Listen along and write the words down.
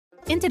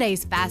In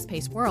today's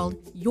fast-paced world,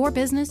 your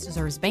business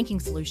deserves banking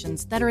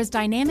solutions that are as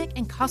dynamic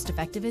and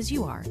cost-effective as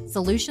you are.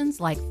 Solutions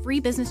like free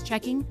business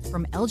checking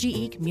from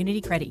LGE Community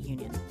Credit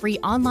Union, free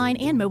online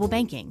and mobile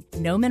banking,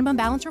 no minimum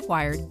balance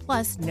required,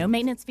 plus no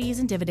maintenance fees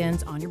and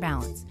dividends on your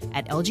balance.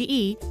 At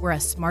LGE, we're a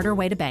smarter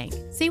way to bank.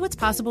 See what's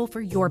possible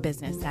for your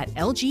business at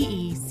lgeccu.org.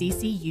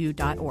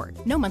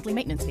 No monthly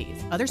maintenance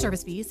fees. Other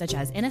service fees such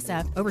as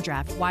NSF,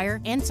 overdraft, wire,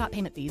 and stop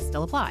payment fees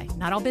still apply.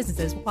 Not all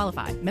businesses will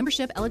qualify.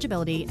 Membership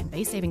eligibility and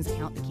base savings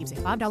account that keeps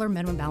a $5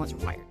 minimum balance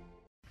required.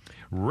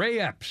 Ray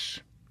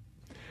Epps.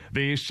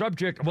 The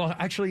subject, well,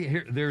 actually,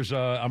 here, there's,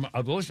 I'm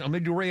going to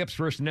do Ray Epps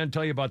first and then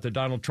tell you about the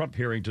Donald Trump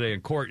hearing today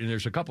in court, and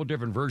there's a couple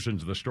different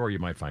versions of the story you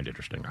might find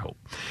interesting, I hope.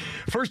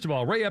 First of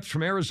all, Ray Epps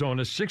from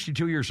Arizona,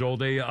 62 years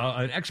old,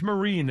 an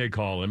ex-Marine, they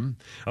call him,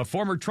 a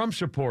former Trump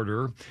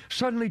supporter,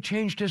 suddenly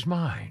changed his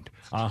mind.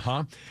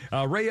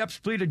 Ray Epps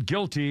pleaded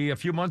guilty a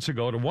few months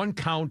ago to one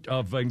count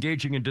of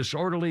engaging in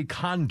disorderly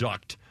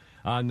conduct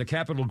on the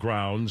Capitol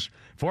grounds,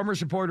 former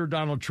supporter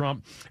Donald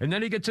Trump, and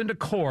then he gets into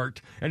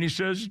court and he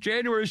says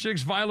January 6th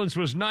violence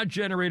was not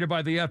generated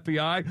by the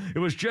FBI. It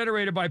was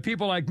generated by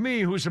people like me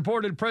who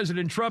supported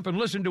President Trump and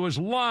listened to his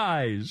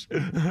lies.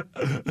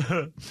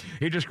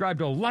 He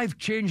described a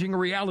life-changing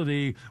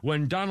reality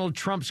when Donald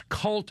Trump's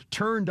cult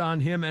turned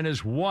on him and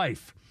his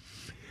wife.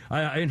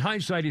 In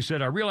hindsight, he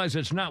said, I realize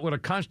it's not what a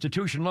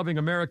Constitution-loving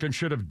American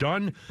should have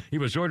done. He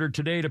was ordered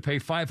today to pay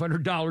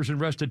 $500 in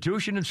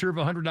restitution and serve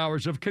 100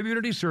 hours of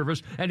community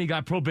service, and he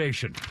got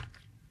probation.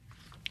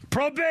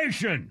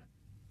 Probation!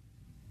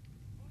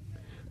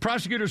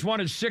 Prosecutors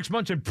wanted 6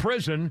 months in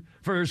prison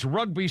for his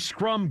rugby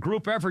scrum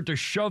group effort to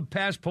shove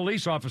past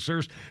police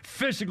officers,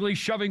 physically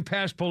shoving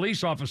past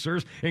police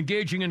officers,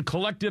 engaging in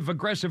collective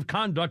aggressive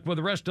conduct with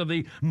the rest of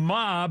the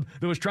mob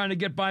that was trying to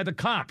get by the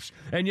cops.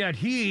 And yet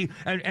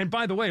and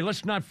by the way,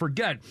 let's not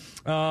forget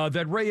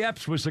that Ray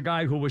Epps was the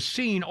guy who was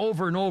seen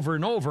over and over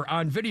and over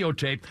on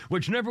videotape,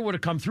 which never would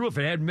have come through if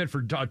it hadn't been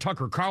for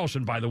Tucker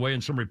Carlson, by the way,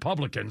 and some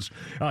Republicans.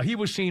 He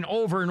was seen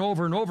over and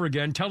over and over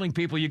again telling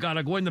people, you got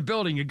to go in the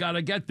building, you got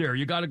to get there,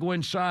 you got to go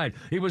inside.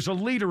 He was a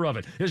leader of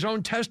it. His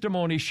own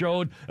testimony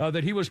showed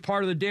that he was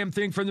part of the damn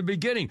thing from the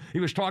beginning. He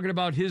was talking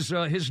about his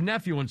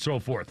nephew and so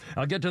forth.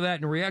 I'll get to that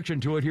in reaction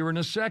to it here in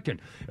a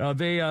second.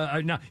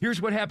 Now,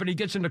 here's what happened. He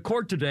gets into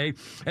court today,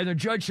 and the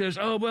judge says,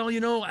 oh, well,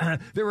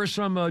 there are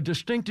some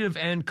distinctive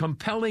and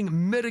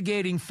compelling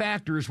mitigating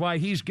factors why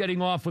he's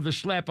getting off with a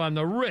slap on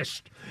the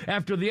wrist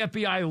after the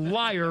FBI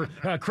liar,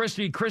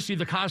 Christy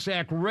the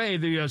Cossack Ray,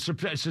 the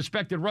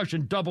suspected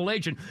Russian double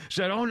agent,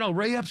 said, oh, no,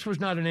 Ray Epps was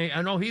not an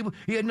agent. No,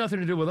 he had nothing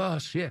to do with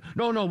us. Yeah.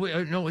 No,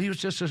 he was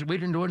just, we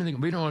didn't do anything.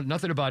 We don't know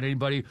nothing about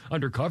anybody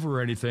undercover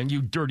or anything.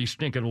 You dirty,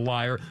 stinking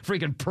liar,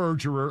 freaking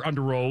perjurer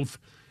under oath.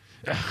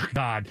 Ugh,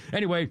 God.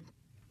 Anyway,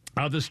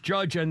 this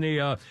judge and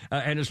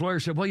his lawyer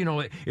said,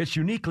 well, it's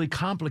uniquely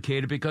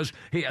complicated because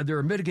there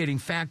are mitigating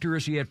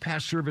factors. He had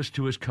past service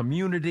to his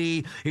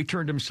community. He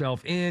turned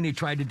himself in. He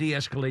tried to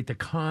de-escalate the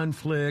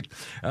conflict.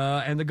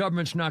 And the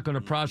government's not going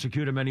to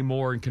prosecute him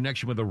anymore in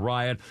connection with the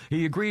riot.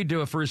 He agreed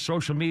for his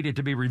social media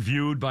to be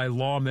reviewed by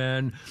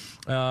lawmen.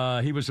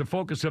 He was the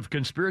focus of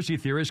conspiracy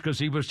theorists because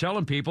he was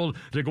telling people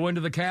to go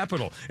into the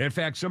Capitol. In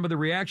fact, some of the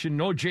reaction,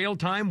 no jail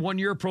time, 1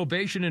 year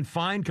probation and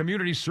fine,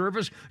 community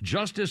service,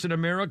 justice in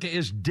America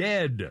is dead.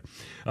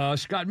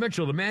 Scott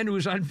Mitchell, the man who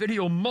was on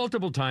video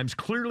multiple times,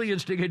 clearly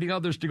instigating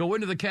others to go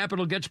into the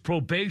Capitol, gets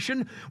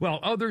probation, while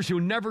others who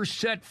never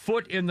set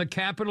foot in the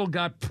Capitol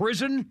got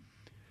prison.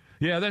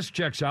 Yeah, this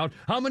checks out.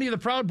 How many of the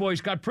Proud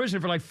Boys got prison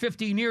for like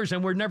 15 years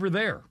and were never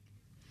there?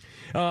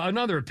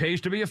 Another, it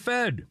pays to be a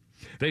Fed.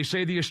 They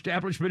say the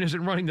establishment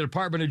isn't running the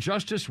Department of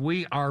Justice.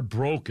 We are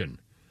broken.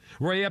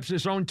 Ray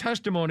Epps' own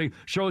testimony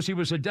shows he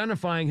was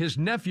identifying his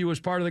nephew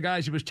as part of the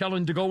guys he was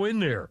telling to go in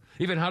there,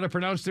 even how to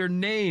pronounce their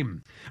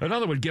name.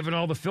 Another one, given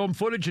all the film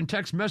footage and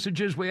text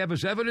messages we have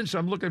as evidence,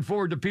 I'm looking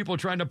forward to people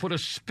trying to put a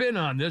spin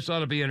on this. Ought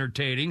to be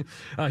entertaining.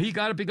 He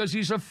got it because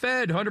he's a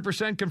Fed,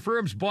 100%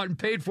 confirms, bought and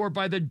paid for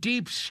by the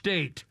deep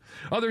state.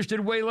 Others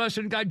did way less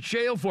and got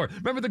jailed for it.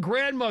 Remember the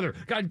grandmother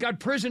got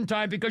prison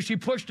time because she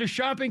pushed a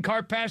shopping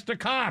cart past a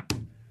cop.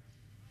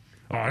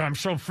 Oh, I'm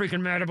so freaking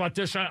mad about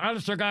this.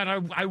 Honest to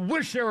God, I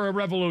wish there were a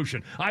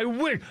revolution. I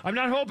wish. I'm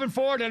not hoping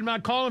for it. I'm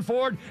not calling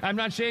for it. I'm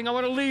not saying I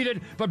want to lead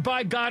it. But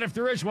by God, if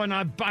there is one,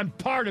 I'm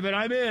part of it.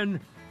 I'm in.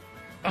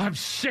 I'm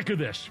sick of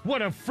this.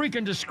 What a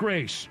freaking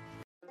disgrace.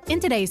 In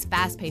today's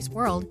fast-paced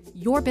world,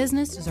 your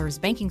business deserves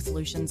banking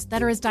solutions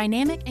that are as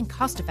dynamic and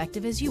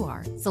cost-effective as you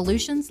are.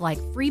 Solutions like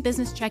free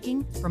business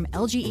checking from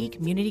LGE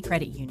Community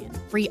Credit Union,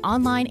 free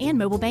online and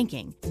mobile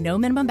banking, no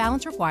minimum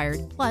balance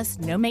required, plus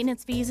no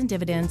maintenance fees and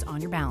dividends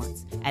on your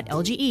balance. At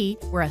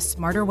LGE, we're a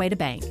smarter way to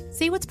bank.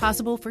 See what's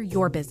possible for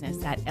your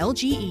business at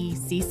lgeccu.org.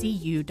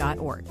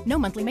 No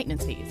monthly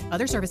maintenance fees.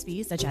 Other service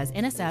fees such as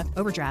NSF,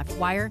 overdraft,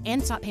 wire,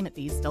 and stop payment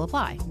fees still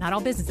apply. Not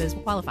all businesses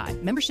will qualify.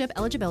 Membership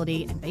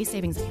eligibility and base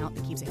savings account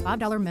that keeps a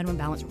 $5 minimum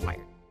balance required.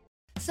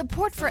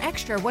 Support for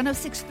Extra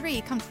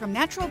 106.3 comes from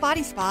Natural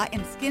Body Spa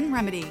and Skin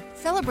Remedy,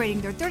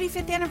 celebrating their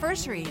 35th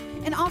anniversary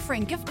and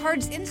offering gift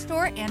cards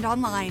in-store and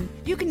online.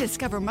 You can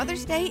discover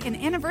Mother's Day and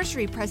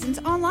anniversary presents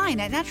online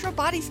at Natural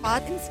Body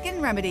Spa and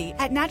Skin Remedy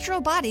at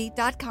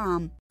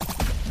naturalbody.com.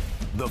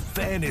 The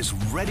Fan is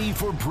ready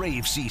for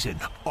Brave season.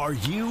 Are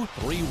you?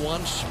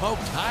 3-1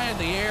 smoked high in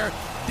the air,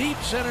 deep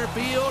center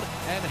field,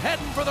 and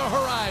heading for the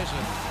horizon.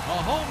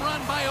 A home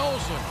run by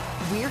Olsen.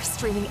 We're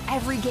streaming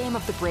every game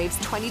of the Braves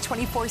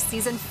 2024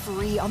 season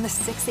free on the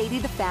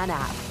 680 The Fan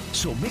app.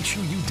 So make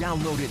sure you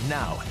download it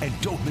now and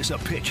don't miss a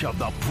pitch of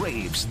the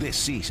Braves this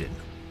season.